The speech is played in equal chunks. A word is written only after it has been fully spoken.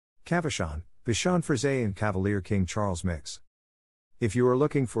Cavachon, Bichon Frise and Cavalier King Charles mix. If you are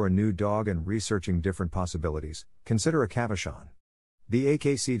looking for a new dog and researching different possibilities, consider a Cavachon. The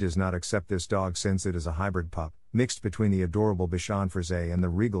AKC does not accept this dog since it is a hybrid pup, mixed between the adorable Bichon Frise and the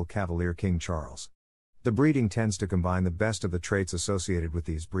regal Cavalier King Charles. The breeding tends to combine the best of the traits associated with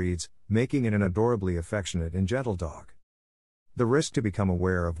these breeds, making it an adorably affectionate and gentle dog. The risk to become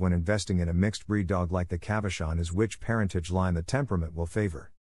aware of when investing in a mixed breed dog like the Cavachon is which parentage line the temperament will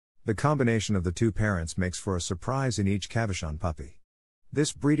favor. The combination of the two parents makes for a surprise in each Cavachon puppy.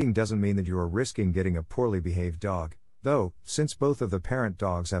 This breeding doesn't mean that you are risking getting a poorly behaved dog, though, since both of the parent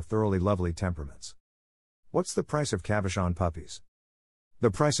dogs have thoroughly lovely temperaments. What's the price of Cavachon puppies? The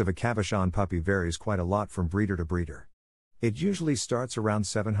price of a Cavachon puppy varies quite a lot from breeder to breeder. It usually starts around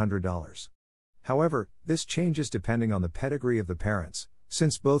 $700. However, this changes depending on the pedigree of the parents,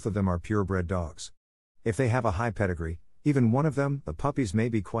 since both of them are purebred dogs. If they have a high pedigree, even one of them, the puppies may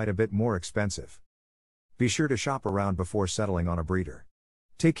be quite a bit more expensive. Be sure to shop around before settling on a breeder.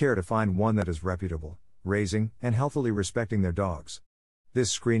 Take care to find one that is reputable, raising, and healthily respecting their dogs.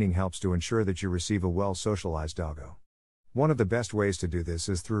 This screening helps to ensure that you receive a well-socialized doggo. One of the best ways to do this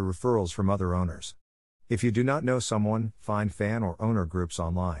is through referrals from other owners. If you do not know someone, find fan or owner groups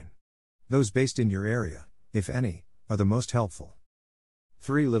online. Those based in your area, if any, are the most helpful.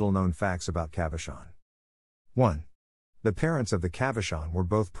 3 little-known facts about Cavachon. 1. The parents of the Cavachon were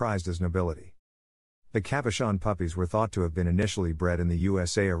both prized as nobility. The Cavachon puppies were thought to have been initially bred in the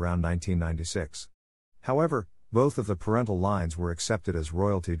USA around 1996. However, both of the parental lines were accepted as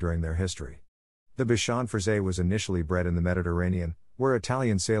royalty during their history. The Bichon Frise was initially bred in the Mediterranean, where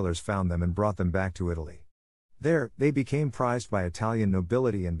Italian sailors found them and brought them back to Italy. There, they became prized by Italian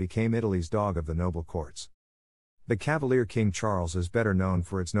nobility and became Italy's dog of the noble courts. The Cavalier King Charles is better known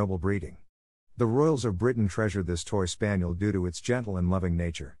for its noble breeding. The royals of Britain treasured this toy spaniel due to its gentle and loving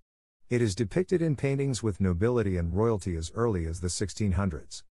nature. It is depicted in paintings with nobility and royalty as early as the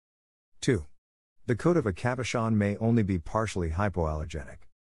 1600s. 2. The coat of a Cavachon may only be partially hypoallergenic.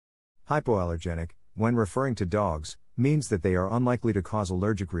 Hypoallergenic, when referring to dogs, means that they are unlikely to cause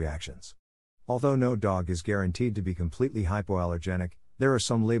allergic reactions. Although no dog is guaranteed to be completely hypoallergenic, there are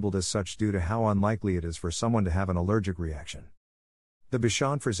some labeled as such due to how unlikely it is for someone to have an allergic reaction. The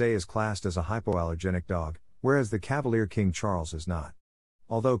Bichon Frise is classed as a hypoallergenic dog, whereas the Cavalier King Charles is not.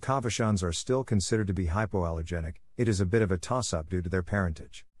 Although Cavachons are still considered to be hypoallergenic, it is a bit of a toss-up due to their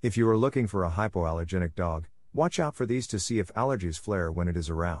parentage. If you are looking for a hypoallergenic dog, watch out for these to see if allergies flare when it is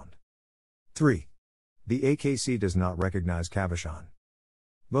around. 3. The AKC does not recognize Cavachon.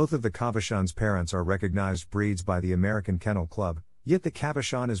 Both of the Cavachon's parents are recognized breeds by the American Kennel Club, yet the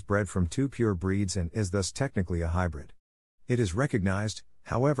Cavachon is bred from 2 pure breeds and is thus technically a hybrid. It is recognized,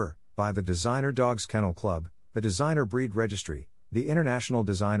 however, by the Designer Dogs Kennel Club, the Designer Breed Registry, the International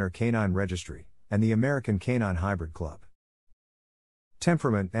Designer Canine Registry, and the American Canine Hybrid Club.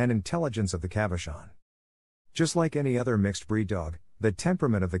 Temperament and intelligence of the Cavachon. Just like any other mixed breed dog, the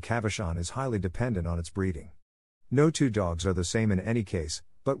temperament of the Cavachon is highly dependent on its breeding. No two dogs are the same in any case,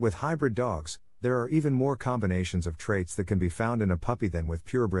 but with hybrid dogs, there are even more combinations of traits that can be found in a puppy than with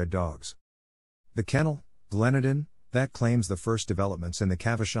purebred dogs. The kennel, Glenadin, that claims the first developments in the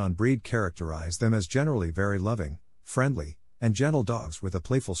Cavachon breed characterize them as generally very loving, friendly, and gentle dogs with a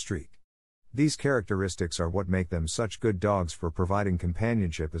playful streak. These characteristics are what make them such good dogs for providing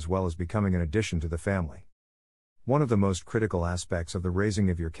companionship as well as becoming an addition to the family. One of the most critical aspects of the raising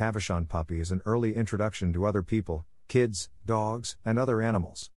of your Cavachon puppy is an early introduction to other people, kids, dogs, and other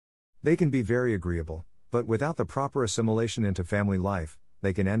animals. They can be very agreeable, but without the proper assimilation into family life,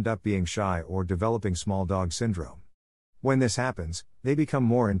 they can end up being shy or developing small dog syndrome. When this happens, they become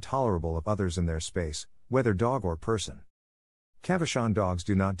more intolerable of others in their space, whether dog or person. Cavachon dogs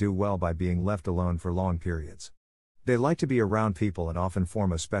do not do well by being left alone for long periods. They like to be around people and often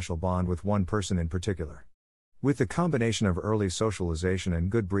form a special bond with one person in particular. With the combination of early socialization and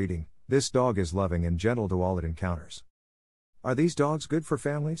good breeding, this dog is loving and gentle to all it encounters. Are these dogs good for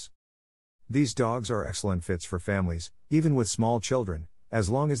families? These dogs are excellent fits for families, even with small children, as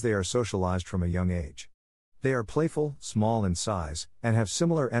long as they are socialized from a young age. They are playful, small in size, and have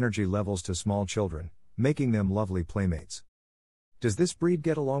similar energy levels to small children, making them lovely playmates. Does this breed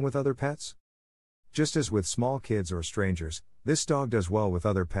get along with other pets? Just as with small kids or strangers, this dog does well with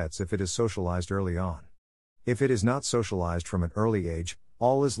other pets if it is socialized early on. If it is not socialized from an early age,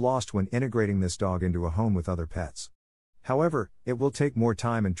 all is lost when integrating this dog into a home with other pets. However, it will take more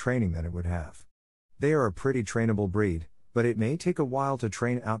time and training than it would have. They are a pretty trainable breed, but it may take a while to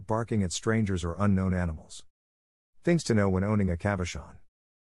train out barking at strangers or unknown animals. Things to know when owning a Cavachon.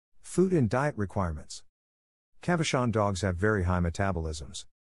 Food and diet requirements. Cavachon dogs have very high metabolisms.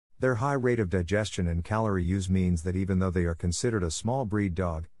 Their high rate of digestion and calorie use means that even though they are considered a small breed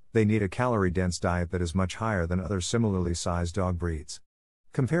dog, they need a calorie-dense diet that is much higher than other similarly sized dog breeds.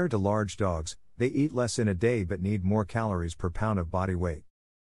 Compared to large dogs, they eat less in a day but need more calories per pound of body weight.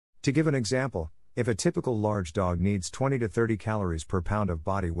 To give an example, if a typical large dog needs 20 to 30 calories per pound of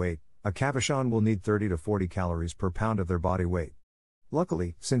body weight, a Cavachon will need 30 to 40 calories per pound of their body weight.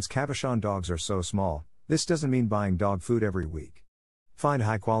 Luckily, since Cavachon dogs are so small, this doesn't mean buying dog food every week. Find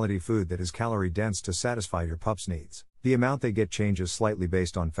high-quality food that is calorie-dense to satisfy your pup's needs. The amount they get changes slightly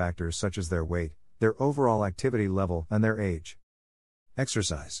based on factors such as their weight, their overall activity level, and their age.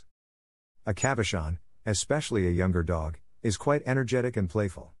 Exercise. A Cavachon, especially a younger dog, is quite energetic and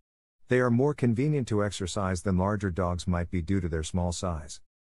playful. They are more convenient to exercise than larger dogs might be due to their small size.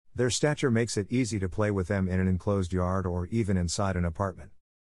 Their stature makes it easy to play with them in an enclosed yard or even inside an apartment.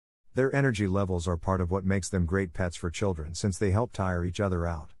 Their energy levels are part of what makes them great pets for children since they help tire each other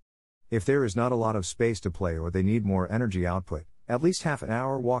out. If there is not a lot of space to play or they need more energy output, at least half an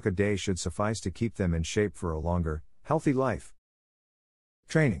hour walk a day should suffice to keep them in shape for a longer, healthy life.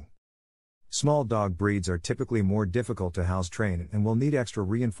 Training. Small dog breeds are typically more difficult to house train and will need extra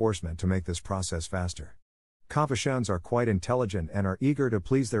reinforcement to make this process faster. Cavachons are quite intelligent and are eager to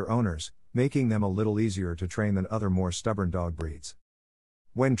please their owners, making them a little easier to train than other more stubborn dog breeds.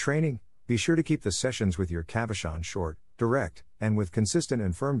 When training, be sure to keep the sessions with your Cavachon short, direct, and with consistent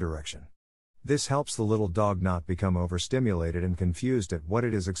and firm direction. This helps the little dog not become overstimulated and confused at what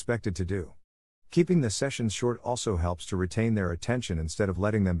it is expected to do. Keeping the sessions short also helps to retain their attention instead of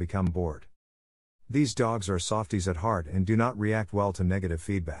letting them become bored. These dogs are softies at heart and do not react well to negative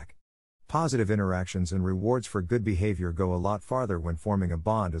feedback. Positive interactions and rewards for good behavior go a lot farther when forming a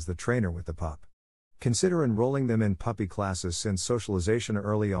bond as the trainer with the pup. Consider enrolling them in puppy classes since socialization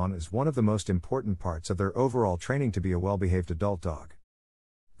early on is one of the most important parts of their overall training to be a well-behaved adult dog.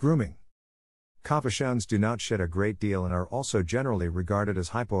 Grooming. Cavachons do not shed a great deal and are also generally regarded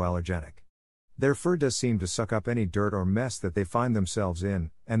as hypoallergenic. Their fur does seem to suck up any dirt or mess that they find themselves in,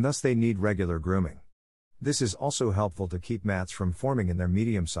 and thus they need regular grooming. This is also helpful to keep mats from forming in their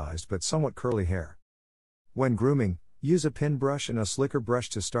medium-sized but somewhat curly hair. When grooming, use a pin brush and a slicker brush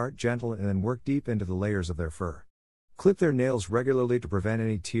to start gentle and then work deep into the layers of their fur. Clip their nails regularly to prevent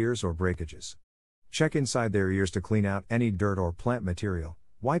any tears or breakages. Check inside their ears to clean out any dirt or plant material,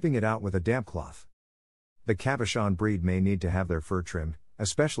 wiping it out with a damp cloth. The Cavachon breed may need to have their fur trimmed,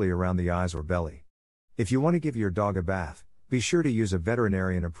 especially around the eyes or belly. If you want to give your dog a bath, be sure to use a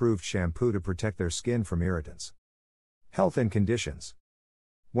veterinarian-approved shampoo to protect their skin from irritants. Health and conditions.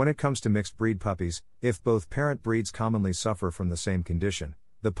 When it comes to mixed breed puppies, if both parent breeds commonly suffer from the same condition,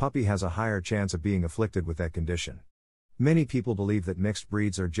 the puppy has a higher chance of being afflicted with that condition. Many people believe that mixed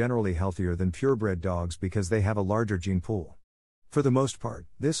breeds are generally healthier than purebred dogs because they have a larger gene pool. For the most part,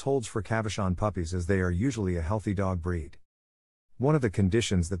 this holds for Cavachon puppies as they are usually a healthy dog breed. One of the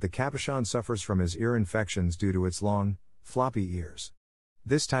conditions that the Cavachon suffers from is ear infections due to its long, floppy ears.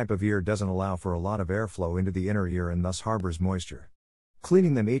 This type of ear doesn't allow for a lot of airflow into the inner ear and thus harbors moisture.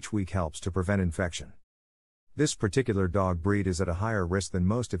 Cleaning them each week helps to prevent infection. This particular dog breed is at a higher risk than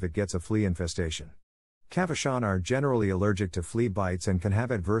most if it gets a flea infestation. Cavachon are generally allergic to flea bites and can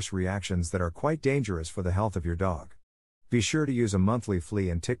have adverse reactions that are quite dangerous for the health of your dog. Be sure to use a monthly flea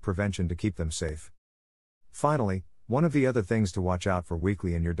and tick prevention to keep them safe. Finally, one of the other things to watch out for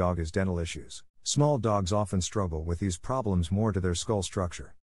weekly in your dog is dental issues. Small dogs often struggle with these problems more to their skull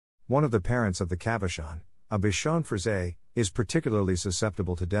structure. One of the parents of the Cavachon, a Bichon Frise, is particularly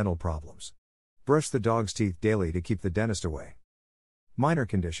susceptible to dental problems. Brush the dog's teeth daily to keep the dentist away. Minor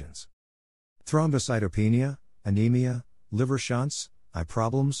conditions. Thrombocytopenia, anemia, liver shunts, eye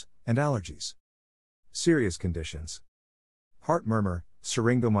problems, and allergies. Serious conditions. Heart murmur,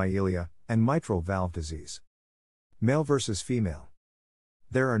 syringomyelia, and mitral valve disease. Male versus female.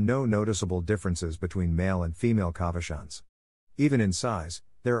 There are no noticeable differences between male and female Cavachons. Even in size,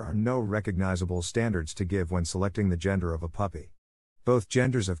 there are no recognizable standards to give when selecting the gender of a puppy. Both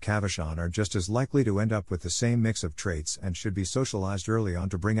genders of Cavachon are just as likely to end up with the same mix of traits and should be socialized early on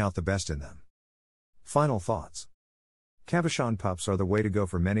to bring out the best in them. Final thoughts. Cavachon pups are the way to go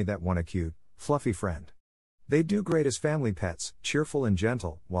for many that want a cute, fluffy friend. They do great as family pets, cheerful and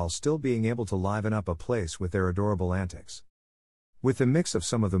gentle, while still being able to liven up a place with their adorable antics. With the mix of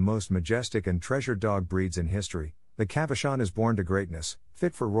some of the most majestic and treasured dog breeds in history, the Cavachon is born to greatness,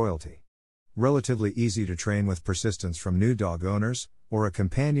 fit for royalty. Relatively easy to train with persistence from new dog owners, or a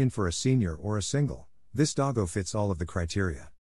companion for a senior or a single, this doggo fits all of the criteria.